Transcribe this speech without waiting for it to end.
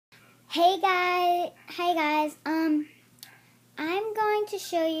Hey guys, I'm going to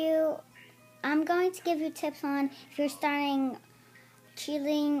show you, I'm going to give you tips on if you're starting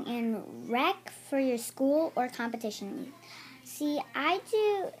cheerleading in rec for your school or competition. See,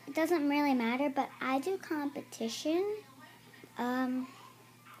 it doesn't really matter, but I do competition,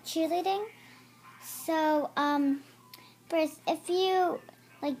 cheerleading. So, first, if you,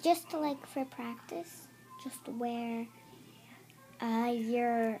 for practice, just wear,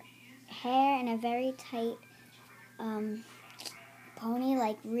 your hair in a very tight pony,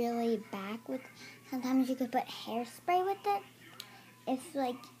 like really back with. Sometimes you could put hairspray with it. If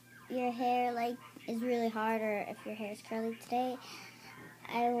your hair is really hard, or if your hair is curly today,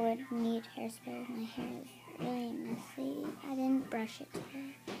 I would need hairspray. My hair is really messy. I didn't brush it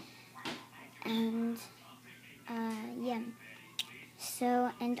today, and yeah. So,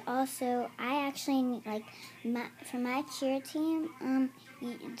 and also, I actually need, for my cheer team,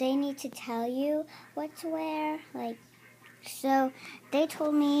 they need to tell you what to wear. So they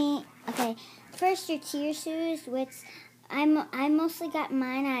told me, okay, first your cheer shoes, which I mostly got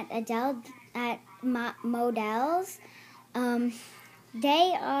mine at Modell's.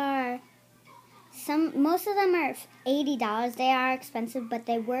 They are most of them are $80. They are expensive, but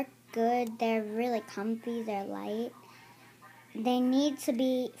they work good. They're really comfy. They're light. They need to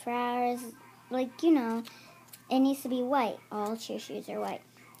be, for ours, it needs to be white. All cheer shoes are white.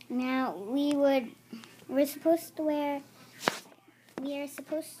 Now, we are supposed to wear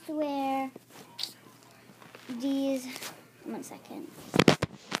these, one second.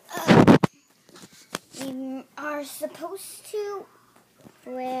 We are supposed to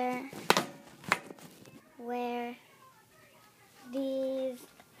wear these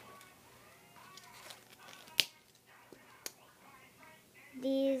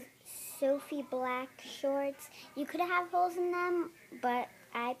Sophie black shorts. You could have holes in them, but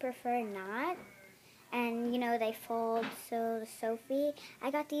I prefer not. And they fold, so the Sophie.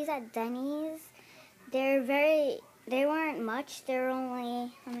 I got these at Denny's. They weren't much. They were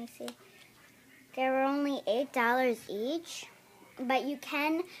only, they were only $8 each. But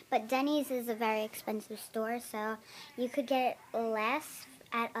Denny's is a very expensive store, so you could get less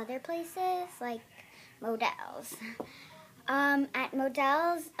at other places, like Modell's. At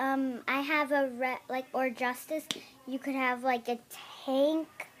Modell's, I have a red, or Justice, you could have a tank.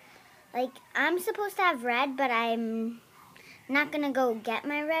 I'm supposed to have red, but I'm not gonna go get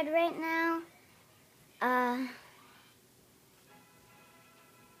my red right now.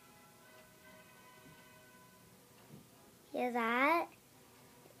 Yeah, that.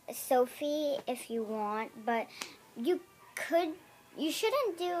 Sophie, if you want, but you shouldn't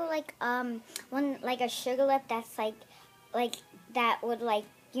do a sugar lip that's that would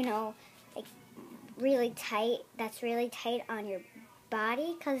really tight. That's really tight on your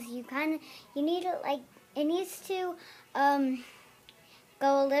body, because you need to it needs to go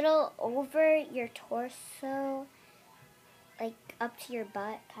a little over your torso, up to your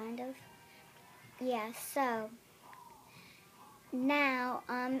butt, kind of. Yeah. So now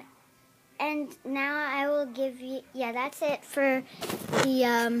and now I will give you. Yeah, that's it for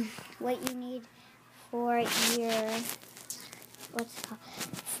the what you need for your what's it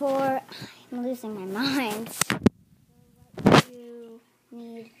called I'm losing my mind. What you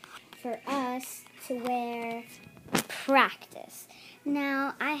need for us to wear practice.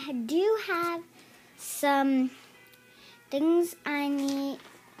 Now, I do have some things I need.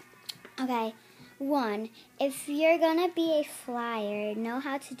 Okay, one, if you're going to be a flyer, know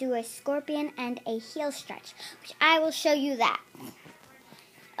how to do a scorpion and a heel stretch, which I will show you that.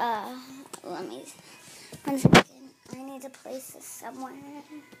 Let me, 1 second. I need to place this somewhere.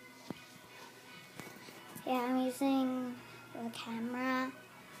 Yeah, I'm using the camera.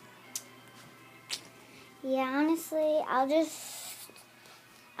 Yeah, honestly, I'm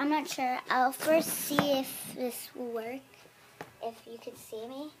not sure. I'll first see if this will work. If you can see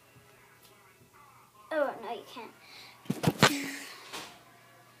me. Oh, no, you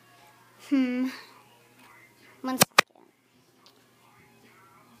can't. 1 second.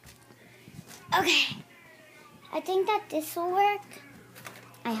 Okay. I think that this will work.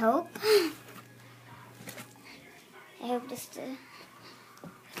 I hope. I hope this does.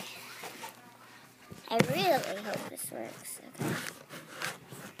 I really hope this works. Okay.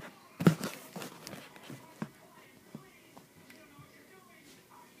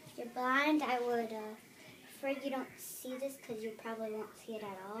 If you're blind, I would afraid you don't see this, because you probably won't see it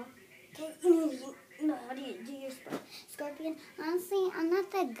at all. Okay, you know how to do your scorpion. Honestly, I'm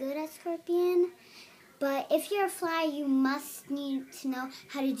not that good at scorpion, but if you're a flyer, you must need to know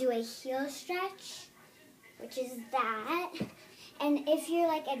how to do a heel stretch, which is that. And if you're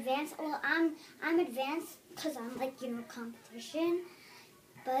like advanced, well, I'm advanced because I'm like, competition,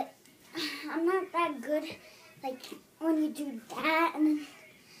 but I'm not that good. Like when you do that, and then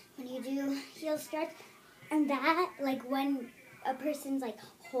when you do heel struts, and that, like when a person's like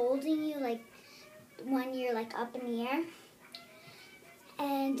holding you, like when you're like up in the air.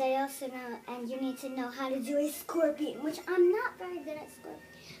 And I also know, and you need to know how to do a scorpion, which I'm not very good at scorpion.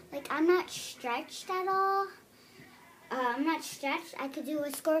 Like I'm not stretched at all. I'm not stretched. I could do a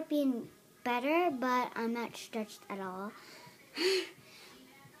scorpion better, but I'm not stretched at all.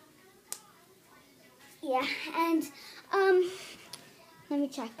 Yeah, and let me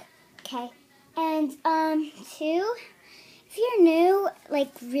check. Okay, and two, if you're new,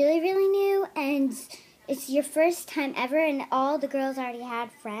 like really, really new, and it's your first time ever, and all the girls already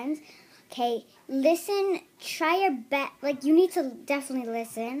had friends. Okay, listen. Try your best. Like you need to definitely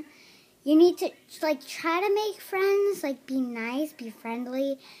listen. You need to like try to make friends. Like be nice, be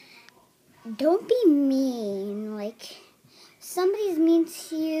friendly. Don't be mean. Like somebody's mean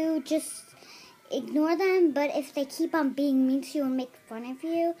to you, just ignore them. But if they keep on being mean to you and make fun of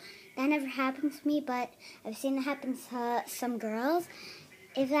you, that never happens to me. But I've seen it happen to some girls.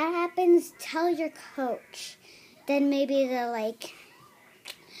 If that happens, tell your coach. Then maybe they'll like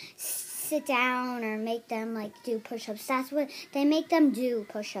sit down or make them like do push-ups. That's what they make them do,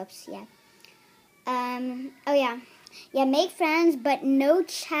 push-ups. Yeah. Oh yeah. Yeah, make friends, but no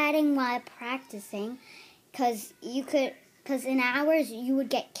chatting while practicing, because in hours you would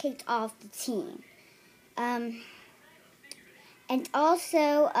get kicked off the team. And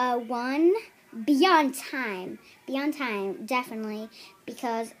also, be on time. Be on time, definitely,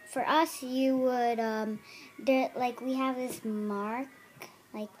 because for us, you would, we have this mark,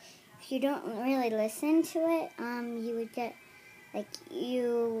 like, if you don't really listen to it, you would get,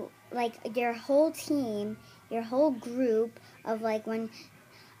 your whole team, your whole group of, when,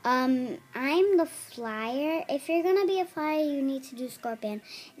 I'm the flyer. If you're going to be a flyer, you need to do scorpion.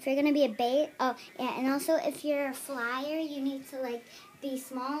 If you're going to be a bait, and also if you're a flyer, you need to, be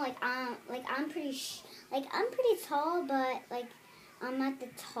small. I'm pretty tall, but, I'm not the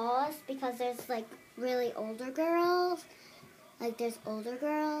tallest because there's, really older girls. There's older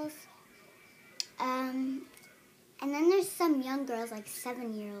girls. And then there's some young girls,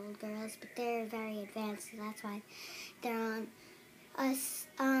 7-year-old girls, but they're very advanced, so that's why they're on us.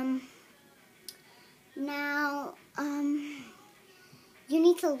 Now, you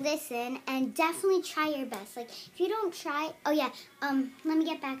need to listen and definitely try your best. If you don't try, let me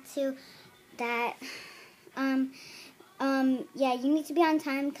get back to that. Yeah, you need to be on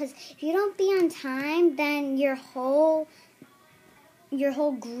time, because if you don't be on time, then your whole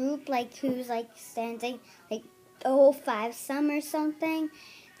group, who's, standing, the whole 5-some or something,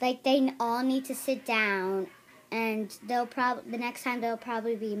 they all need to sit down, and the next time they'll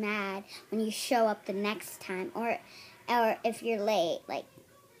probably be mad when you show up the next time, or if you're late,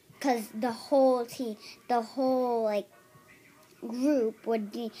 because the whole team, the whole, group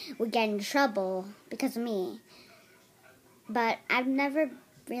would get in trouble because of me. But I've never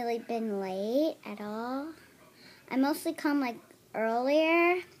really been late at all. I mostly come,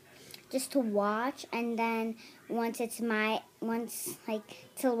 earlier, just to watch, and then to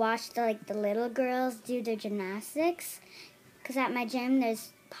watch the little girls do their gymnastics, because at my gym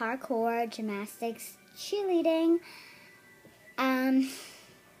there's parkour, gymnastics, cheerleading,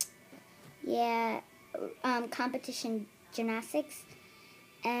 competition gymnastics,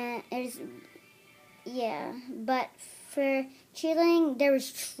 and but for cheerleading there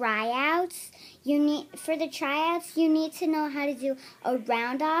was tryouts. For the tryouts, you need to know how to do a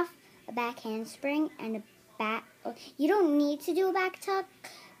round off, a back handspring, and a back. You don't need to do a back tuck,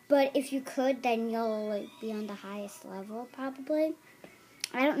 but if you could, then you'll be on the highest level probably.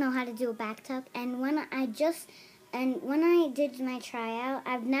 I don't know how to do a back tuck, and when I did my tryout,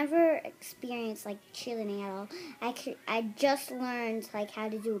 I've never experienced cheerleading at all. I just learned how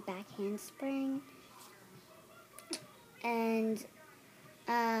to do a back handspring, and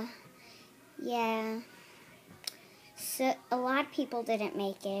so a lot of people didn't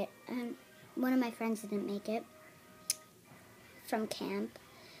make it. One of my friends didn't make it from camp.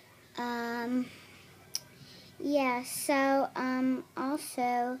 Also,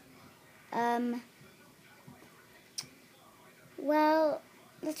 well,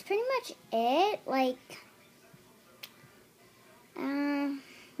 that's pretty much it.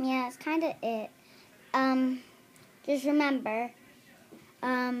 It's kind of it. Just remember,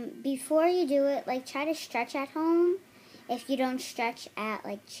 before you do it, try to stretch at home if you don't stretch at,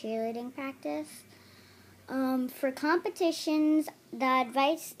 cheerleading practice. For competitions, the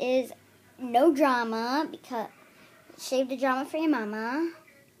advice is no drama, because save the drama for your mama.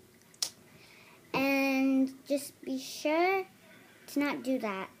 And just be sure to not do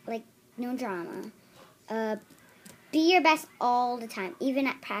that. Like, no drama. Be your best all the time, even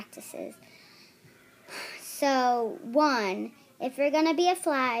at practices. So, 1, if you're going to be a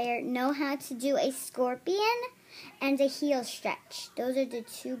flyer, know how to do a scorpion and a heel stretch. Those are the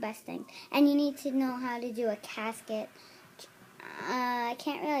 2 best things. And you need to know how to do a casket. I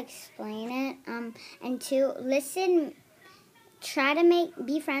can't really explain it. And 2, listen, try to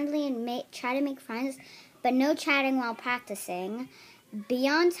be friendly and try to make friends, but no chatting while practicing. Be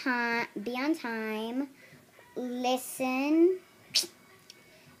on time, listen,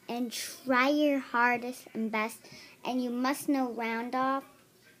 and try your hardest and best. And you must know round off.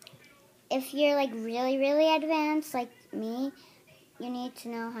 If you're like really, really advanced like me, you need to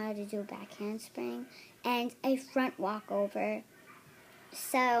know how to do a back handspring and a front walkover.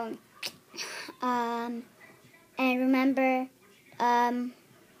 So, and remember,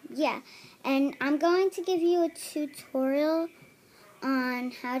 yeah. And I'm going to give you a tutorial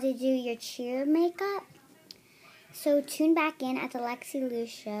on how to do your cheer makeup. So tune back in at the Lexi Lou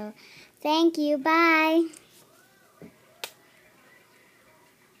Show. Thank you. Bye.